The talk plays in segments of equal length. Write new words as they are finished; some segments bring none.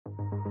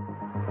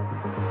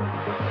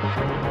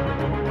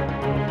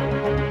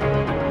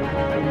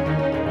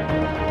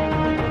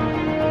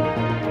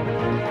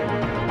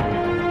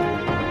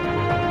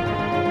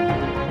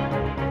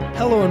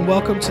and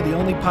welcome to the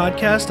only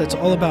podcast that's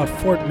all about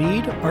Fort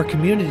Meade, our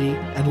community,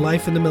 and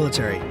life in the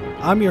military.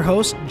 I'm your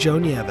host, Joe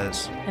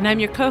Nieves. And I'm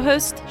your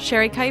co-host,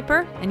 Sherry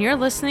Kuiper, and you're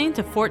listening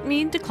to Fort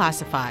Meade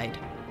Declassified.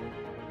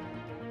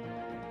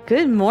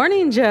 Good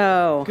morning,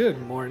 Joe.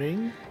 Good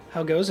morning.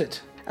 How goes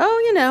it?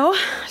 Oh,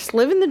 just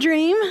living the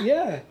dream.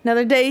 Yeah.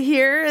 Another day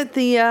here at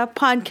the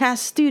podcast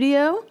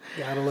studio.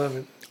 Gotta love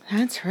it.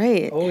 That's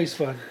right. Always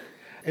fun.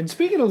 And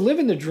speaking of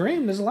living the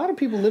dream, there's a lot of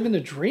people living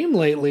the dream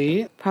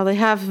lately. Probably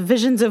have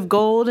visions of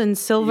gold and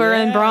silver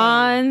and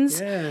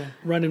bronze. Yeah.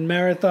 Running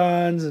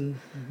marathons and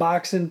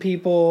boxing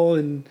people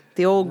and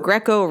the old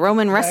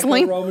Greco-Roman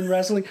wrestling.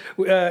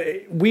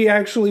 We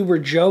actually were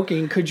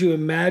joking. Could you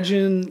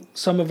imagine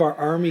some of our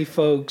Army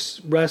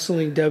folks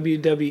wrestling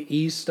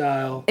WWE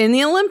style? In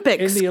the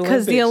Olympics.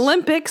 Because the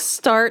Olympics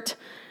start...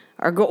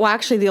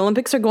 the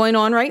Olympics are going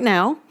on right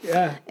now.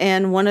 Yeah.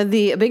 And one of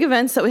the big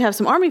events that we have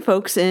some Army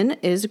folks in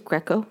is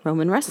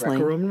Greco-Roman wrestling.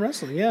 Greco-Roman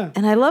wrestling, yeah.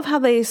 And I love how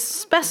they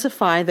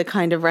specify the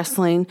kind of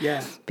wrestling.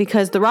 Yeah.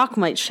 Because The Rock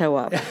might show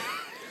up.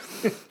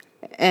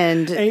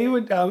 And you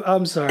would,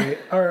 I'm sorry.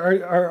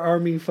 Our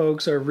Army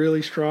folks are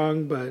really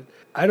strong, but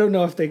I don't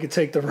know if they could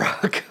take The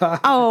Rock on.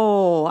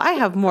 Oh, I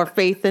have more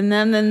faith in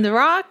them than The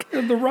Rock.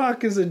 The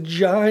Rock is a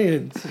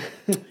giant.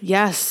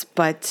 Yes,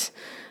 But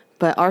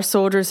our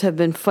soldiers have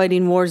been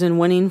fighting wars and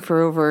winning for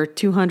over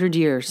 200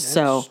 years.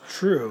 That's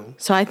true.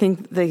 So I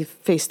think they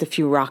faced a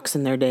few rocks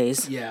in their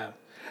days. Yeah.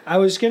 I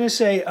was going to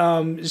say,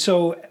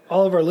 so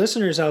all of our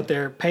listeners out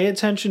there, pay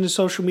attention to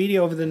social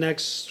media over the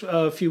next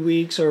few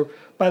weeks, or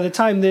by the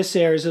time this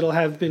airs, it'll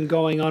have been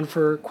going on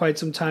for quite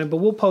some time, but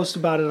we'll post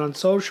about it on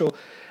social,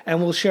 and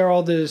we'll share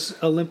all this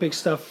Olympic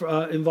stuff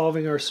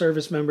involving our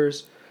service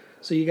members,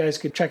 so you guys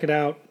could check it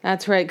out.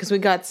 That's right, because we've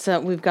got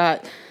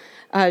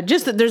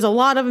there's a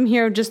lot of them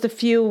here, just a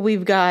few.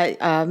 We've got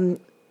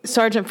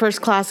Sergeant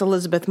First Class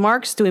Elizabeth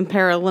Marks doing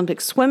Paralympic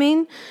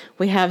swimming.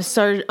 We have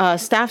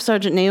Staff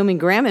Sergeant Naomi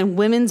Graham in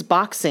women's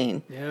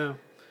boxing. Yeah.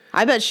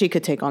 I bet she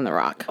could take on The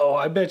Rock. Oh,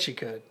 I bet she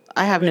could.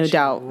 I have no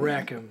doubt.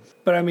 Wreck him.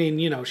 But I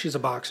mean, she's a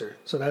boxer,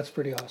 so that's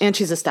pretty awesome. And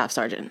she's a staff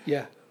sergeant.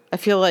 Yeah. I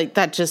feel like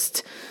that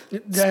just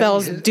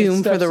spells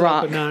doom for The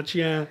Rock. Up a notch,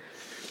 yeah.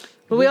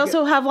 But we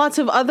also have lots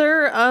of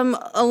other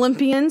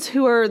Olympians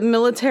who are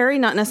military,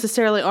 not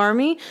necessarily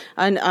Army.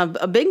 And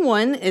a big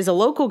one is a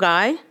local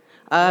guy,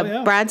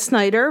 Brad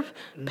Snyder,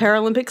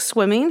 Paralympic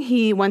swimming.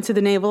 He went to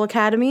the Naval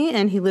Academy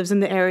and he lives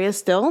in the area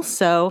still.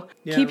 So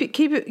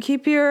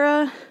keep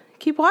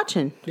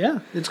watching. Yeah,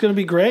 it's going to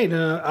be great.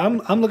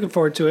 I'm looking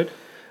forward to it.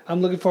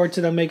 I'm looking forward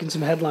to them making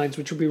some headlines,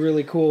 which will be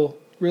really cool.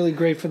 Really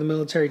great for the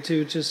military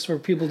too, just for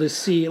people to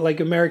see,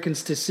 like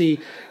Americans to see,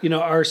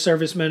 our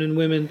servicemen and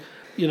women,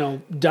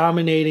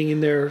 dominating in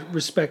their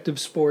respective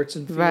sports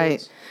and fields.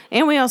 Right.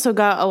 And we also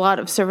got a lot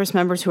of service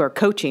members who are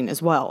coaching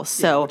as well.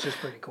 So, which is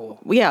pretty cool.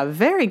 Yeah,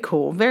 very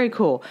cool. Very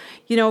cool.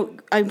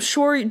 I'm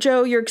sure,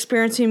 Joe, you're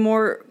experiencing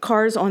more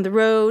cars on the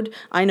road.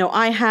 I know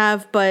I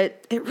have,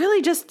 but it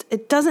really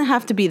it doesn't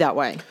have to be that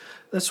way.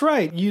 That's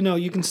right.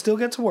 You can still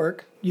get to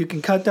work. You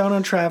can cut down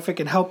on traffic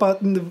and help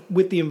out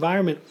with the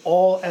environment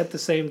all at the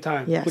same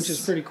time, which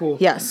is pretty cool.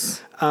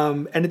 Yes.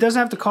 And it doesn't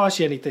have to cost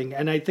you anything.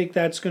 And I think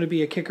that's going to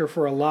be a kicker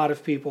for a lot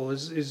of people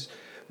is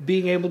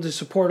being able to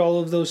support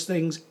all of those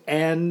things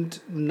and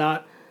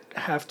not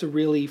have to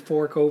really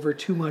fork over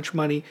too much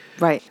money.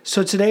 Right.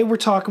 So today we're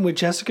talking with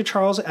Jessica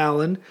Charles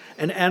Allen,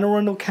 an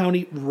Arundel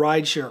County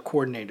Rideshare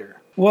Coordinator.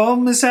 Well,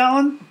 Miss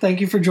Allen,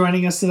 thank you for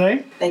joining us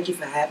today. Thank you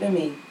for having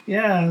me.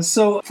 Yeah,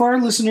 so for our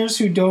listeners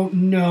who don't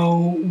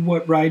know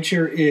what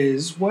rideshare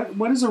is, what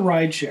is a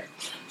rideshare?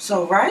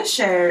 So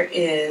rideshare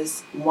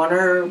is one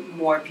or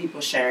more people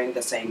sharing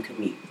the same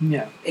commute.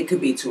 Yeah. It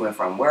could be to and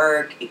from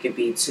work. It could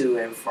be to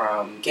and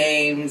from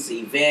games,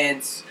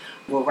 events.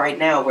 Well, right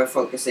now we're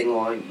focusing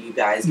on you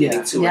guys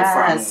getting to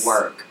and from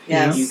work.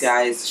 Yes. You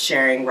guys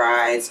sharing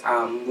rides.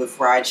 With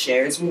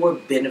rideshare, there's more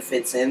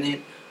benefits in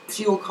it.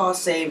 Fuel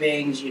cost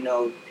savings,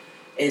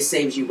 it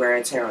saves you wear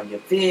and tear on your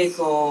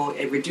vehicle.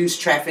 It reduces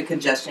traffic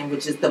congestion,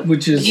 which is the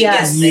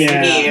biggest thing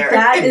here.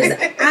 That is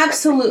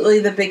absolutely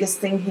the biggest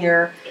thing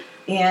here.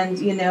 And,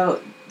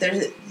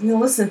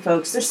 listen,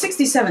 folks, there's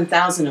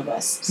 67,000 of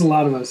us. It's a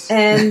lot of us.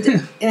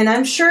 And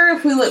I'm sure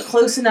if we look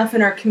close enough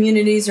in our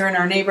communities or in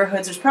our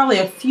neighborhoods, there's probably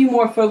a few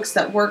more folks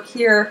that work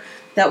here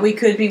that we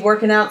could be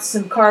working out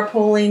some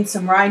carpooling,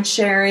 some ride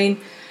sharing,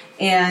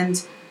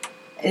 and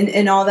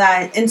all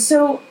that. And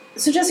so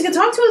Jessica,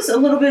 talk to us a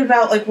little bit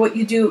about what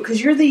you do,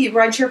 because you're the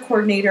rideshare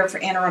coordinator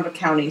for Anne Arundel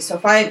County. So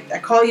if I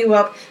call you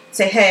up and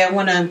say, hey, I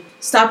want to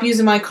stop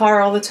using my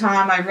car all the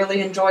time. I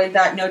really enjoyed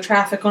that no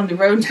traffic on the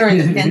road during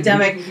the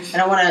pandemic,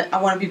 and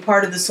I want to be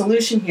part of the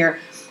solution here.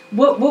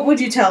 what would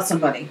you tell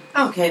somebody?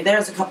 Okay,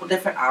 there's a couple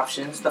different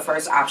options. The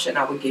first option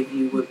I would give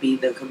you would be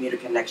the Commuter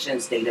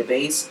Connections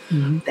database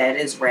that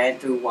is ran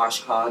through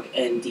Washcog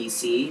and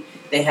DC.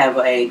 They have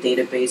a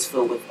database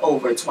filled with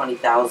over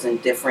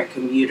 20,000 different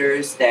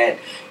commuters that,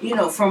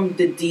 from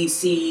the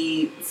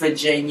DC,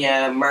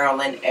 Virginia,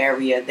 Maryland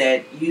area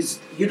that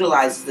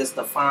utilizes this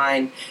to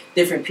find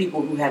different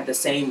people who have the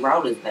same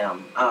route as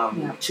them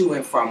to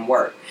and from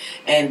work.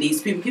 And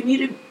these people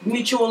can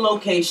mutual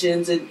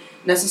locations, and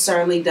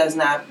necessarily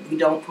we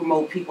don't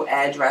promote people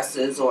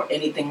addresses or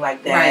anything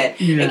like that.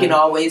 Right. Yeah. It can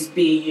always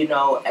be,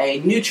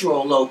 a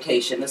neutral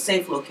location, a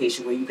safe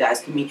location where you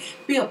guys can meet,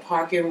 be a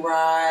parking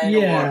ride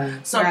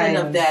or something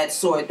of that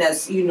sort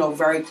that's,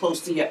 very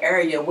close to your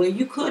area where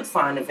you could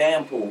find a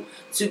van pool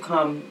to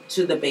come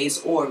to the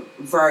base or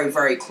very,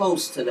 very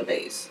close to the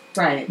base.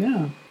 Right.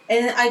 Yeah.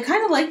 And I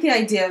kind of like the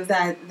idea of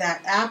that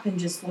app and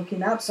just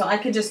looking up. So I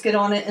could just get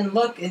on it and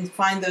look and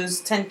find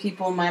those 10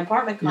 people in my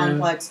apartment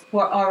complex who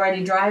are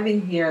already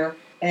driving here.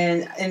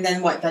 And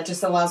then what? That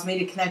just allows me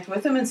to connect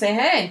with them and say,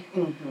 hey,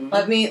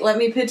 let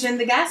me pitch in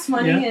the gas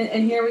money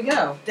and here we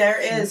go. There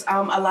is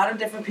a lot of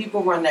different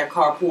people run their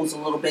carpools a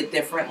little bit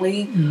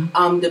differently,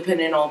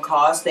 depending on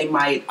cost. They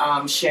might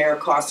share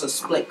costs or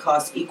split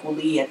costs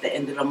equally at the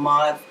end of the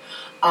month.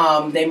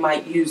 They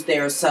might use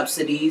their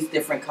subsidies.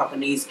 Different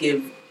companies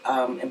give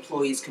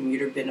employees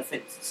commuter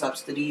benefit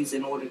subsidies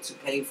in order to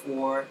pay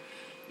for,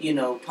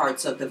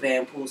 parts of the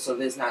van pool, so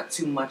there's not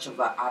too much of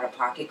an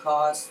out-of-pocket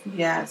cost.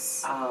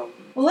 Yes.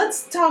 Well,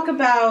 let's talk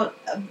about,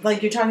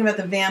 like you're talking about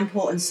the van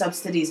pool and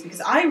subsidies,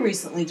 because I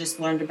recently just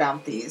learned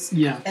about these.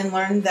 Yeah. And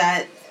learned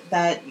that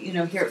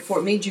here at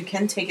Fort Meade you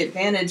can take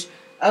advantage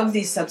of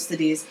these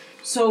subsidies.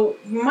 So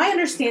my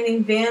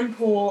understanding, van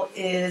pool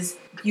is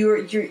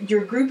your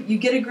group. You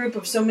get a group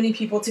of so many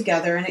people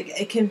together, and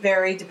it can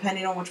vary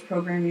depending on which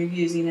program you're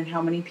using and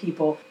how many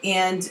people.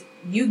 And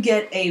you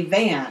get a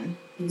van,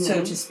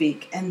 so to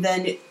speak, and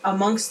then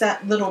amongst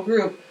that little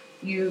group,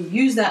 you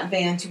use that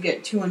van to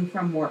get to and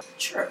from work.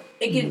 Sure.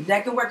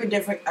 That can work in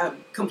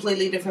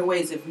completely different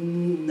ways. If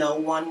no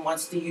one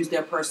wants to use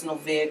their personal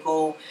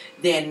vehicle,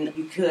 then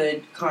you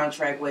could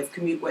contract with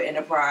Commute with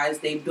Enterprise.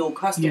 They build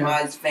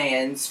customized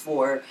vans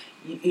for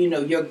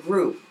your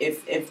group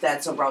if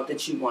that's a route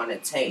that you want to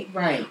take.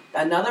 Right.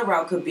 Another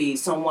route could be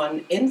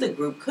someone in the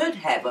group could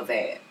have a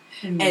van.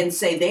 And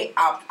say they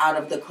opt out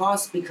of the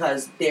cost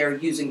because they're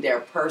using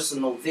their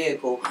personal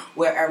vehicle,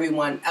 where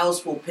everyone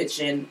else will pitch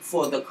in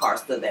for the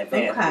cost of that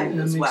van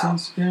as well.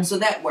 Sense. Yeah. So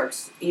that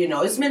works.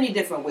 There's many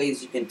different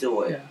ways you can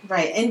do it. Yeah.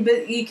 Right,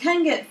 but you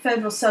can get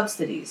federal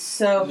subsidies.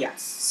 So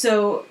yes.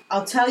 So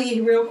I'll tell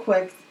you real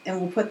quick,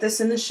 and we'll put this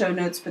in the show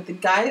notes. But the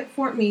guy at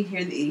Fort Meade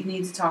here that you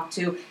need to talk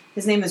to,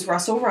 his name is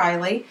Russell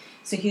Riley.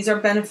 So he's our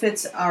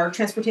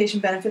transportation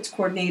benefits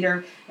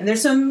coordinator. And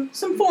there's some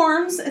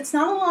forms. It's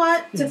not a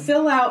lot to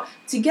fill out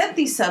to get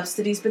these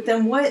subsidies. But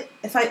then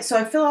if I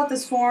fill out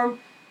this form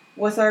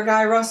with our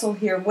guy Russell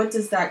here, what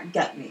does that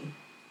get me?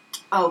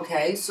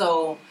 Okay,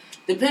 so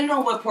depending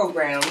on what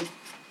program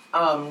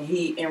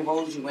he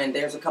enrolls you in,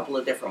 there's a couple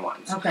of different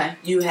ones. Okay.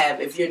 You have,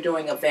 if you're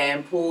doing a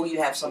van pool,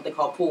 you have something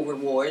called Pool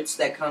Rewards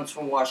that comes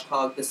from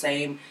Washcog, the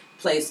same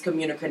place,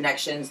 Commuter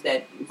Connections,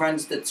 that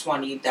runs the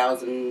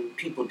 20,000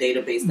 people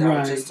database that I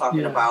was just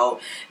talking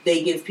about.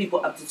 They give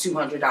people up to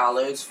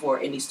 $200 for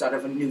any start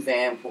of a new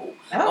van pool.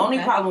 The only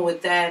problem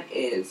with that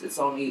is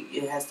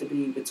it has to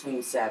be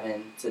between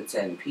 7 to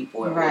 10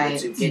 people in order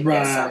to get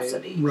that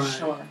subsidy. Right.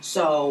 Sure.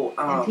 So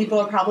and people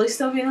are probably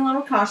still being a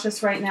little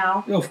cautious right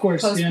now. Of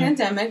course,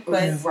 post-pandemic,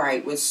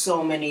 but with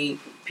so many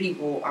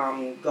people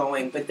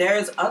going, but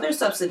there's other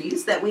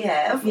subsidies that we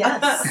have.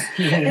 Yes.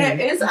 There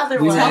is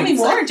other ones. Tell me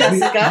more,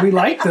 Jessica. We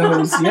like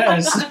those,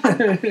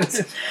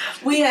 yes.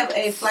 We have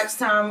a flex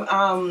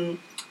time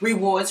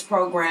rewards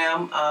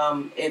program.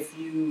 If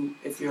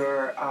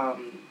your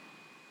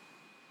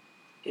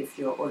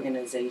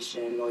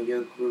organization or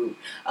your group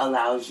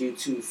allows you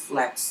to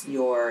flex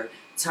your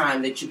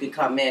time that you could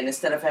come in,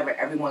 instead of having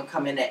everyone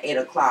come in at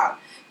 8:00,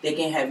 they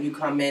can have you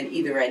come in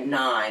either at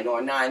 9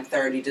 or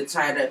 9:30 to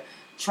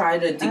try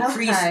to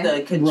decrease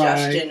the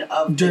congestion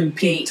of during the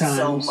peak gate times.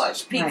 so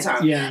much. Peak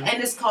time. Yeah.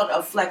 And it's called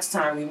a flex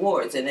time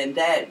rewards. And then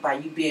that, by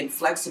you being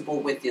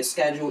flexible with your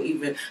schedule,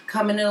 even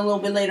coming in a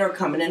little bit later,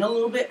 coming in a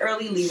little bit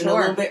early, leaving a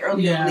little bit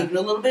early, leaving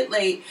a little bit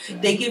late,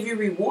 they give you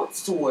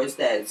rewards towards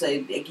that. So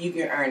you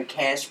can earn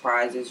cash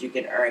prizes, you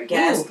can earn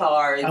gas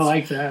cards. I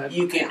like that.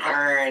 You can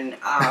earn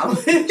Joe,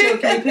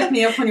 can you pick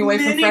me up when you're away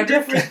from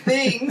Frederick? different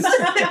things.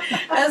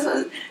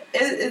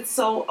 It's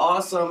so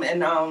awesome.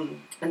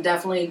 And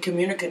definitely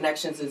Commuter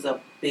Connections is a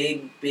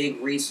big,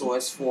 big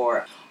resource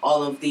for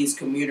all of these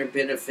commuter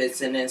benefits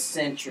and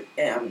incentives.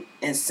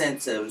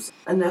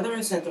 Another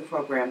incentive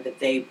program that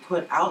they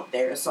put out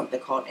there is something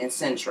called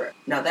Incentric.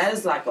 Now that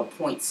is like a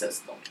point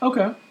system.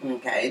 Okay.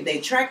 Okay. They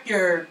track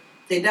your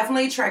They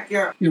definitely track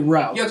your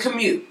route, your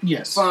commute,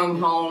 yes, from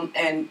home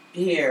and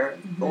here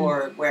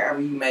or wherever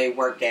you may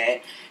work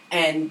at,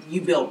 and you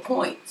build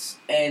points.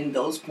 And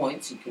those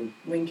points, you can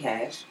win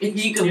cash,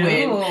 you can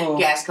win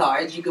gas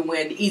cards, you can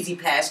win Easy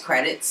Pass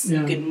credits,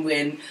 you can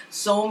win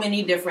so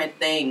many different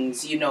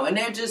things, you know. And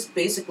they're just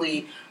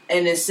basically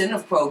an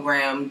incentive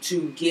program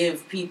to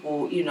give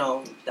people, you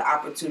know, the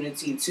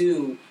opportunity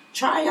to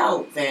try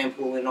out van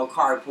pooling or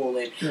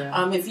carpooling.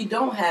 Yeah. If you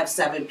don't have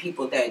 7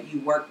 people that you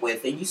work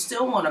with and you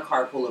still want to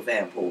carpool or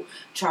van pool,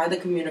 try the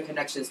Commuter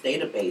Connections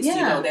database. Yeah.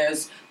 You know,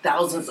 there's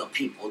thousands of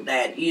people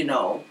that, you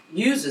know,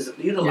 utilizes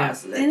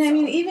it. And I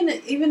mean,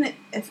 even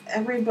if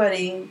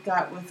everybody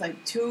got with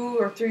like 2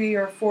 or 3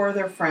 or 4 of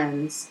their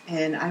friends,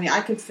 and I mean,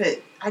 I could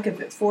fit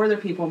 4 other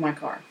people in my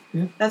car.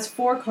 Yeah. That's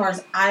 4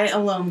 cars I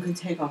alone could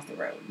take off the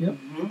road. Yep.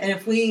 And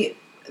if we...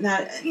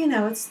 That, you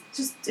know, it's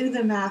just do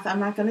the math.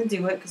 I'm not going to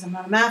do it because I'm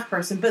not a math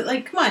person. But,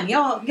 like, come on,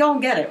 y'all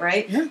get it,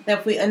 right? Yeah.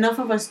 That if enough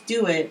of us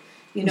do it,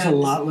 you know. There's a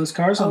lot less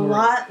cars on the road. A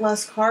lot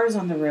less cars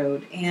on the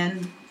road.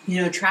 And, you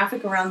know,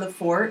 traffic around the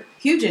fort,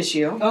 huge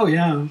issue. Oh,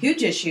 yeah.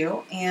 Huge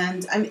issue.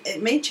 And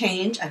it may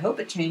change. I hope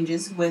it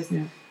changes with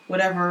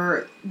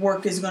whatever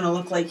work is going to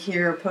look like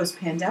here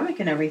post-pandemic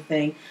and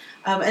everything.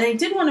 And I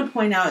did want to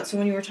point out, so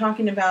when you were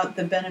talking about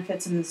the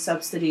benefits and the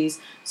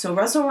subsidies, so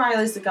Russell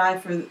Riley's the guy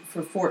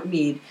for Fort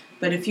Meade,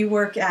 but if you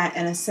work at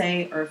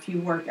NSA or if you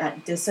work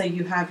at DISA,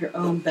 you have your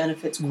own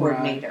benefits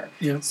coordinator.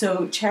 Right. Yep.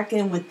 So check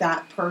in with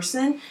that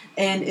person,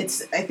 and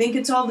I think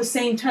it's all the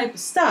same type of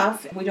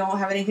stuff. We don't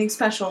have anything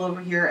special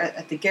over here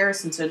at the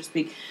garrison, so to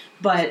speak,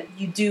 but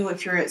you do,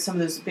 if you're at some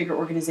of those bigger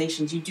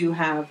organizations, you do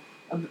have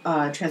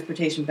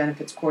transportation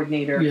benefits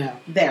coordinator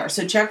there.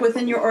 So check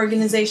within your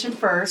organization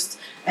first,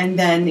 and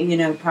then, you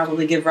know,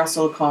 probably give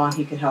Russell a call and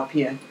he could help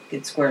you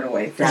get squared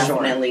away for sure.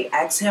 Definitely.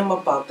 Ask him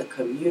about the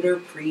commuter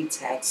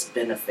pre-tax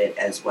benefit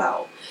as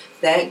well.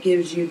 That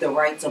gives you the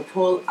right to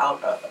pull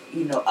out,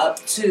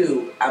 up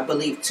to, I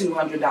believe,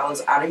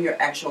 $200 out of your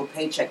actual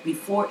paycheck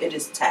before it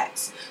is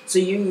taxed. So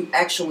you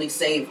actually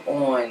save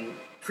on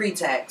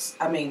pre-tax.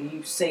 I mean,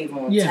 you save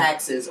on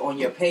taxes on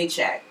your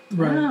paycheck.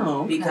 Right.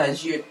 Oh, okay.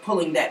 Because you're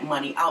pulling that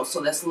money out, so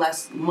that's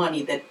less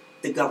money that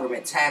the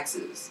government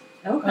taxes.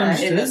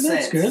 Okay. In a That's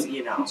sense, good.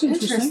 you know. That's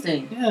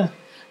interesting. Yeah.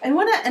 And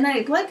and I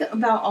like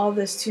about all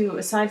this too,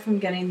 aside from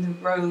getting the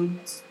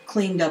roads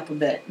cleaned up a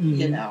bit,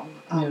 you know,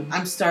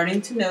 I'm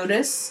starting to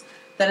notice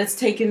that it's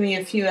taken me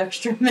a few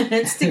extra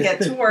minutes to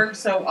get to work.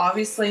 So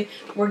obviously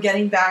we're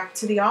getting back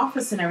to the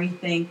office and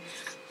everything.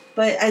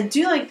 But I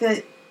do like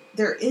that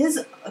there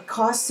is a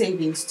cost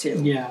savings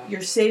too. Yeah.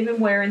 You're saving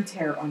wear and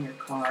tear on your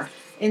car.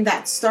 And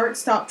that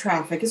start-stop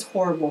traffic is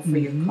horrible for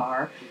your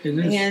car. It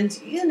is. And,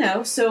 you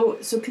know, so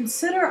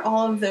consider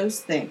all of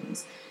those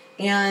things.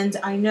 And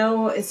I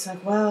know it's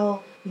like,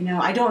 well, you know,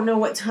 I don't know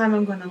what time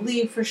I'm going to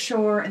leave for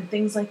sure and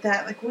things like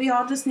that. Like, we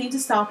all just need to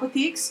stop with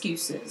the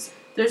excuses.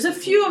 There's a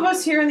few of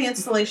us here in the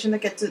installation that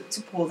get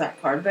to pull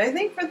that card, but I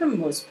think for the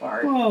most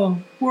part,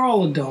 well, we're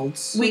all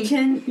adults. We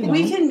can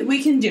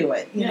do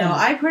it. You know,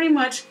 I pretty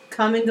much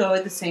come and go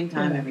at the same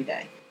time every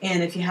day.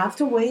 And if you have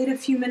to wait a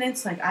few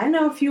minutes, like I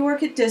know if you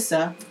work at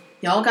DISA,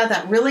 y'all got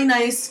that really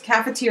nice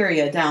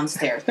cafeteria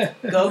downstairs.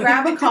 Go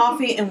grab a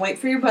coffee and wait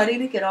for your buddy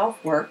to get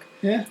off work.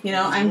 Yeah. You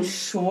know, I'm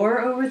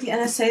sure over at the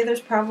NSA there's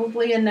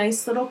probably a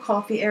nice little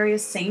coffee area,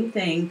 same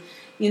thing.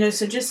 You know,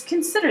 so just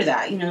consider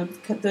that, you know,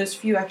 those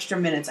few extra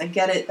minutes. I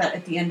get it that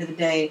at the end of the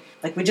day,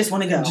 like, we just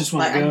want to go. I just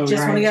want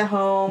to get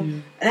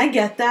home. And I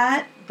get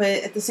that,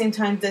 but at the same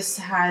time, this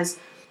has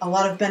a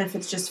lot of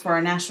benefits just for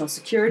our national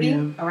security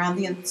around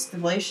the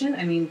installation.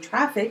 I mean,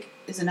 traffic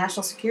is a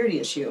national security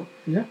issue.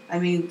 Yeah. I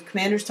mean,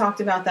 commanders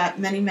talked about that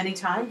many, many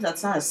times.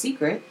 That's not a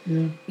secret.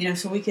 Yeah. You know,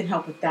 so we can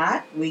help with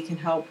that. We can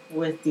help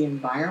with the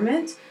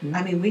environment. Yeah.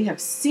 I mean, we have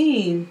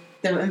seen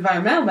the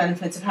environmental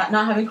benefits of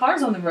not having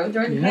cars on the road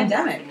during the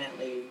pandemic.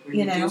 Definitely.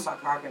 Reduce our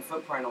carbon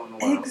footprint on the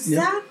world.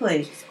 Exactly.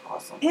 Which is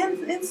awesome.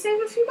 And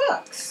save a few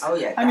bucks. Oh,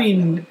 yeah. Definitely. I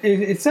mean,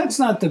 if that's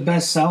not the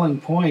best selling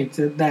point,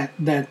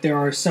 that there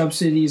are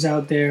subsidies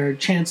out there,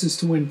 chances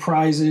to win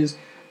prizes,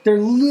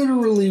 they're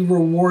literally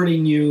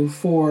rewarding you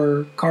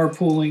for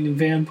carpooling and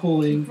van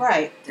pooling.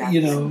 Right.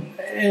 You know,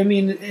 I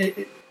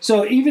mean,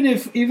 so even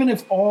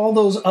if all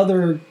those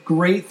other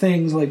great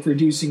things like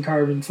reducing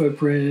carbon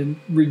footprint,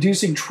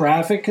 reducing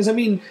traffic, because I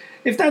mean,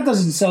 if that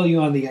doesn't sell you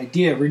on the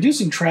idea,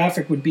 reducing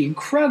traffic would be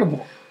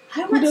incredible.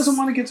 Who doesn't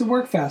want to get to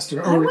work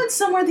faster? I went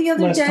somewhere the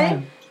other day,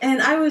 time?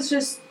 And I was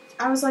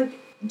like,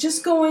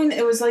 just going,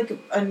 it was like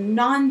a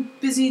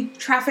non-busy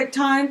traffic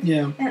time.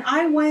 Yeah. And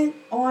I went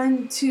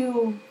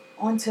onto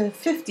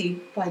 50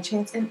 by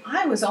chance, and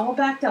I was all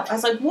backed up. I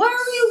was like, what are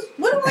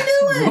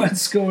we doing?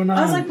 What's going on?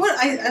 I was like, what?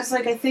 I was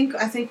like, I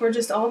think we're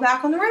just all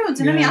back on the roads.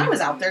 And I mean, I was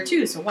out there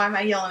too, so why am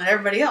I yelling at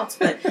everybody else?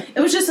 But it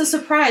was just a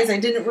surprise. I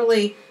didn't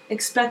really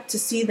expect to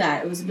see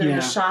that. It was a bit of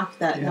a shock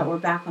that we're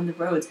back on the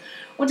roads.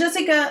 Well,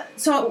 Jessica,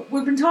 so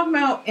we've been talking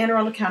about Anne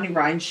Arundel County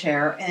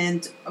Rideshare,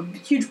 and a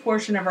huge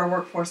portion of our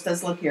workforce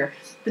does live here.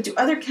 But do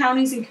other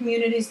counties and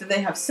communities, do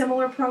they have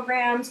similar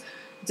programs?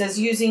 Does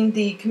using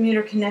the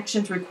commuter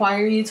connections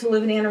require you to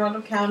live in Anne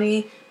Arundel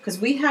County? Because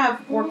we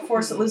have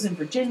workforce that lives in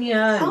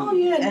Virginia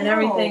and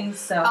everything.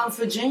 So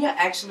Virginia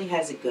actually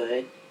has it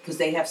good because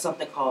they have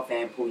something called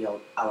Van Pool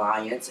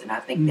Alliance, and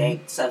I think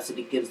that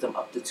subsidy gives them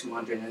up to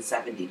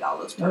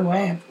 $270 per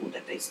van pool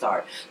that they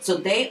start. So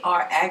they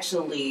are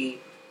actually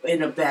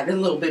in a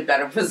little bit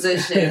better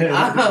position.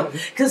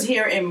 Because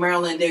here in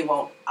Maryland, they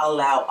won't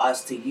allow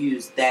us to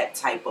use that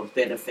type of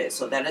benefit.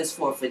 So that is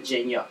for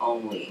Virginia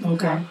only.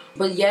 Okay.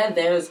 But yeah,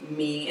 there's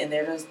me and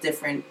there's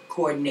different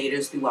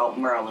coordinators throughout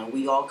Maryland.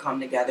 We all come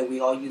together.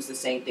 We all use the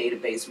same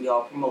database. We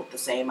all promote the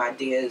same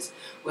ideas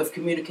with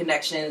commuter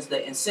connections,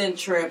 the incentive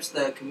trips,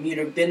 the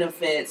commuter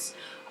benefits.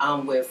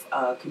 With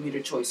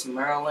Commuter Choice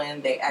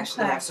Maryland, they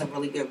actually have some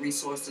really good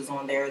resources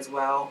on there as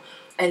well.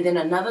 And then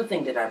another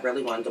thing that I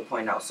really wanted to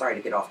point out, sorry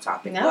to get off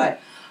topic,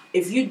 but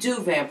if you do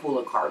vanpool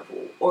or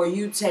carpool, or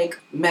you take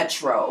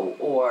Metro,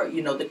 or,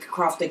 the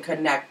Crofton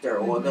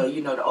Connector, or the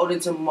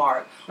Odenton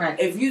Mark,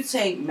 if you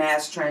take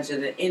mass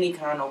transit in any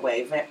kind of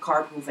way,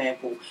 carpool,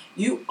 vanpool,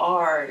 you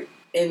are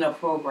in a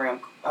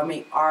program,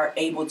 are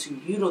able to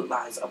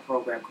utilize a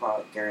program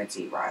called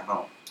Guaranteed Ride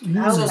Home.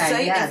 So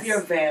say if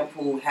your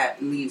vanpool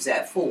leaves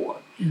at 4,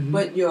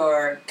 but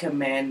your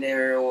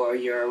commander or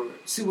your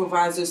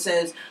supervisor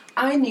says,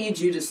 I need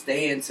you to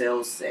stay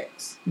until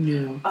 6.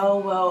 Yeah. Oh,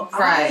 well,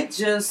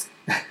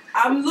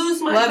 I'm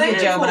losing my Love you,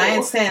 Joe, but I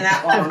ain't staying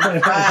that long.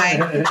 Bye.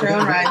 Get your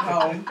own ride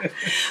home.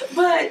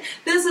 But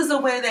this is a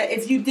way that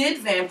if you did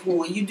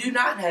vanpool and you do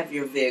not have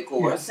your vehicle,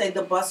 or say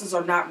the buses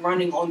are not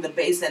running on the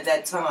base at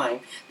that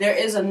time, there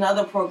is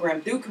another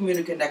program through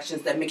Commuter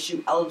Connections that makes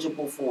you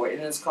eligible for it,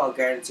 and it's called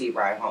Guaranteed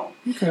Ride Home.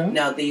 Okay.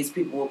 Now, these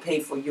people will pay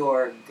for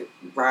your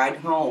ride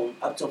home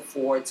up to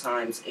 4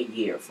 times a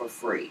year for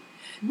free.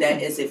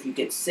 That is if you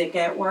get sick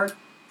at work,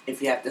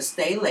 if you have to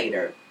stay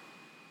later,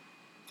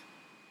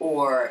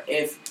 or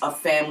if a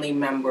family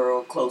member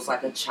or close,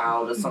 like a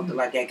child or something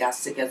like that, got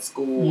sick at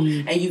school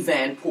and you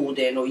vanpooled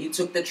in, or you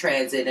took the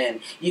transit in,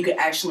 you could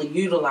actually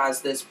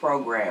utilize this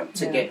program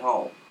to get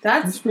home.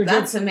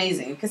 That's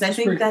amazing, because I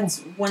think that's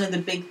one of the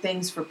big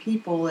things for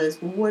people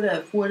is, well, what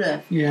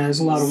if? Yeah, there's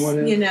a lot of what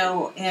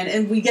if.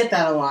 And we get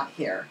that a lot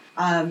here.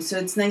 So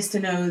it's nice to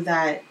know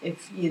that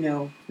if,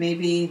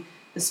 maybe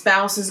the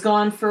spouse is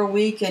gone for a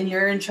week and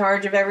you're in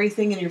charge of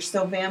everything and you're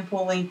still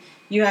vanpooling,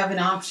 you have an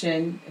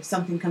option if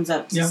something comes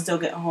up to still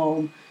get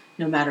home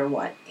no matter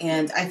what.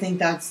 And I think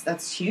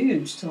that's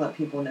huge to let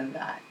people know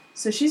that.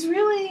 So she's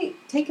really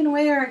taking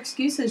away our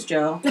excuses,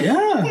 Joe.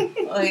 Yeah.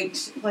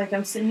 like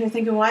I'm sitting here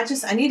thinking, well,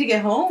 I need to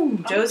get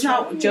home. Joe's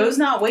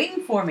not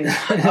waiting for me.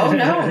 Oh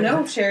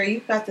no, Sherry,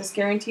 you've got this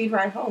guaranteed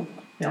ride home.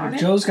 Yeah,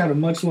 Joe's got a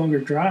much longer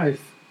drive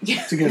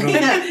to get home.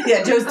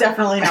 Yeah, Joe's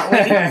definitely not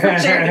waiting for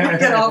Sherry to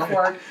get off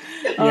work.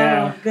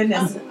 Yeah. Oh,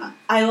 goodness.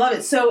 I love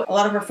it. So a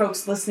lot of our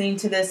folks listening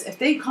to this, if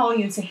they call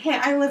you and say, hey,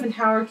 I live in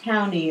Howard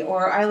County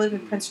or I live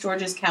in Prince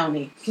George's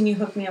County, can you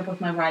hook me up with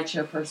my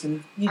rideshare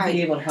person? You'd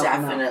be able to help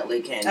them out. I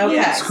definitely can. Okay.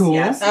 Yes, that's cool.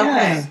 Yes, okay.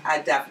 Yes,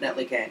 I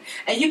definitely can.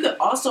 And you could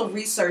also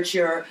research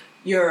your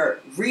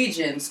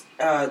region's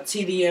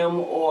TDM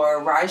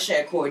or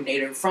rideshare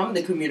coordinator from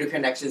the Commuter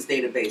Connections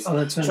database. Oh,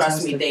 that's fantastic.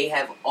 Trust me, they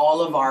have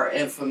all of our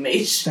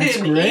information,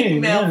 that's great,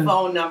 email,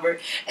 phone number,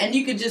 and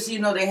you could just,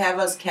 they have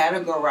us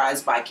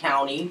categorized by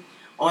county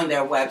on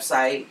their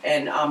website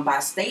and by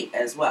state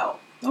as well.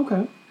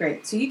 Okay.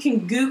 Great. So you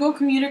can Google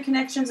Commuter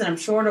Connections, and I'm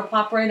sure it'll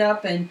pop right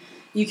up, and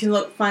you can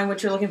find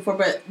what you're looking for.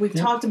 But we've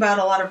talked about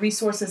a lot of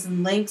resources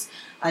and links.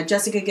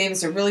 Jessica gave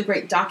us a really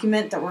great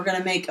document that we're going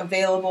to make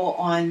available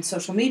on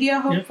social media,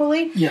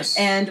 hopefully. Yep. Yes.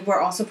 And we're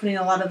also putting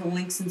a lot of the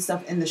links and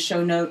stuff in the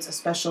show notes,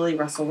 especially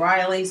Russell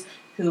Riley's,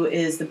 who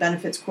is the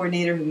benefits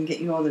coordinator who can get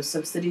you all those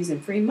subsidies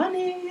and free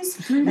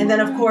monies. And then,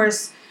 of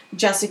course,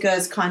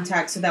 Jessica's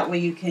contact, so that way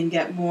you can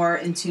get more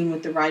in tune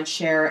with the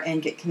rideshare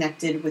and get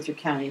connected with your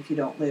county if you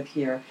don't live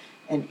here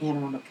in Anne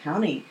Arundel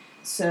County.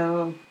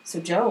 So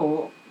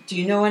Joe, do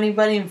you know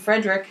anybody in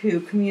Frederick who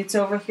commutes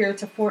over here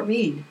to Fort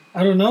Meade?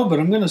 I don't know, but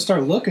I'm going to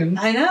start looking.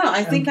 I know.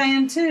 I think I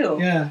am too.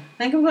 Yeah. I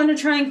think I'm going to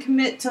try and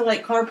commit to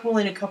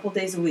carpooling a couple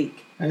days a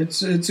week.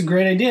 It's a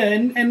great idea,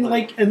 and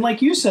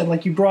like you said,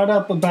 like you brought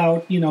up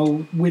about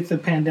with the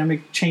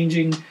pandemic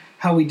changing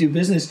how we do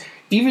business.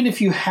 Even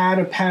if you had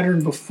a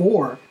pattern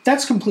before,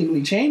 that's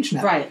completely changed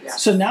now. Right.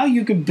 Yes. So now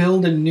you can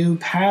build a new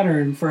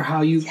pattern for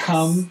how you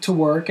come to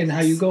work and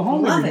how you go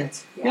home. I love every day.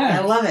 it. Yeah.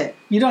 I love it.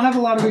 You don't have a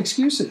lot of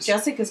excuses.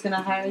 Jessica's going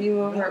to hire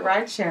you over at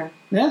Rideshare.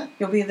 Yeah.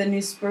 You'll be the new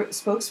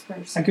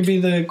spokesperson. I could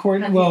be the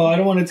coordinator. Well, I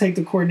don't want to take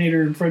the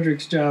coordinator in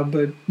Frederick's job,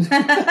 but...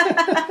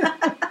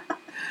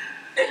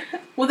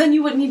 Well, then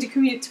you wouldn't need to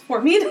commute to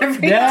Fort Meade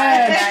every day.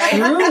 Yeah,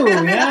 true.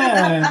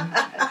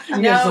 Yeah.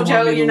 No,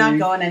 Joe, you're not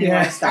going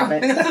anywhere. Yeah. Stop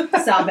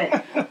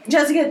it.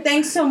 Jessica,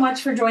 thanks so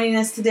much for joining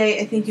us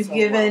today. I think you've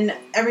given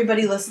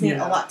everybody listening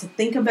a lot to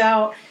think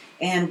about.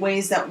 and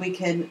ways that we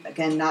can,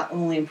 again, not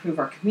only improve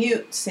our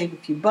commute, save a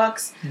few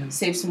bucks,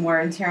 save some wear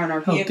and tear on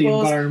our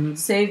vehicles,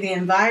 save the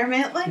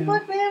environment. Like,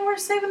 look, man, we're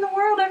saving the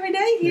world every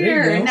day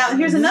here. And now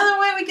here's another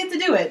way we get to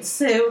do it.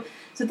 So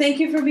thank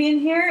you for being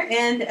here,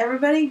 and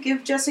everybody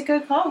give Jessica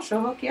a call.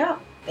 She'll hook you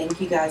up. Thank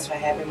you guys for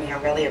having me.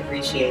 I really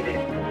appreciate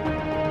it.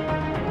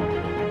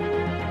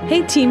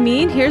 Hey Team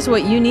Meade, here's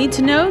what you need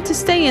to know to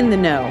stay in the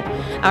know.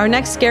 Our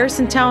next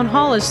Garrison Town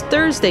Hall is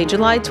Thursday,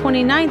 July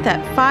 29th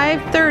at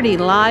 5:30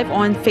 live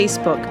on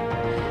Facebook.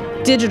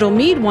 Digital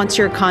Meade wants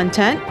your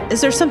content.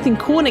 Is there something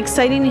cool and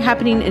exciting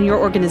happening in your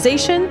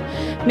organization?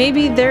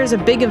 Maybe there's a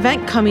big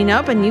event coming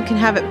up and you can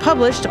have it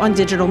published on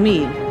Digital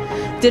Meade.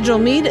 Digital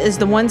Meade is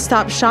the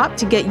one-stop shop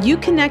to get you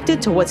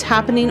connected to what's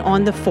happening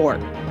on the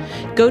fort.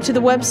 Go to the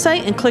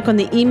website and click on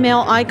the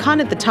email icon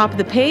at the top of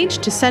the page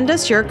to send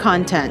us your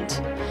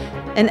content.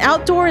 And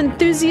outdoor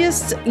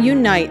enthusiasts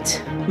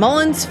unite.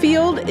 Mullins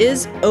Field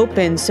is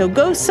open, so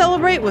go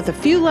celebrate with a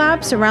few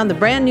laps around the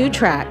brand new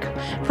track.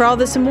 For all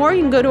this and more,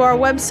 you can go to our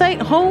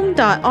website,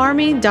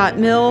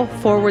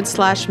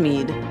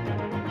 home.army.mil/Meade.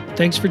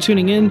 Thanks for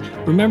tuning in.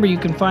 Remember, you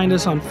can find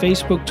us on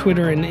Facebook,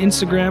 Twitter, and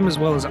Instagram, as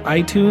well as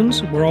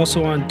iTunes. We're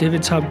also on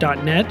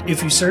DivotsHub.net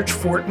if you search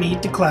Fort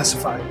Meade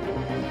Declassified.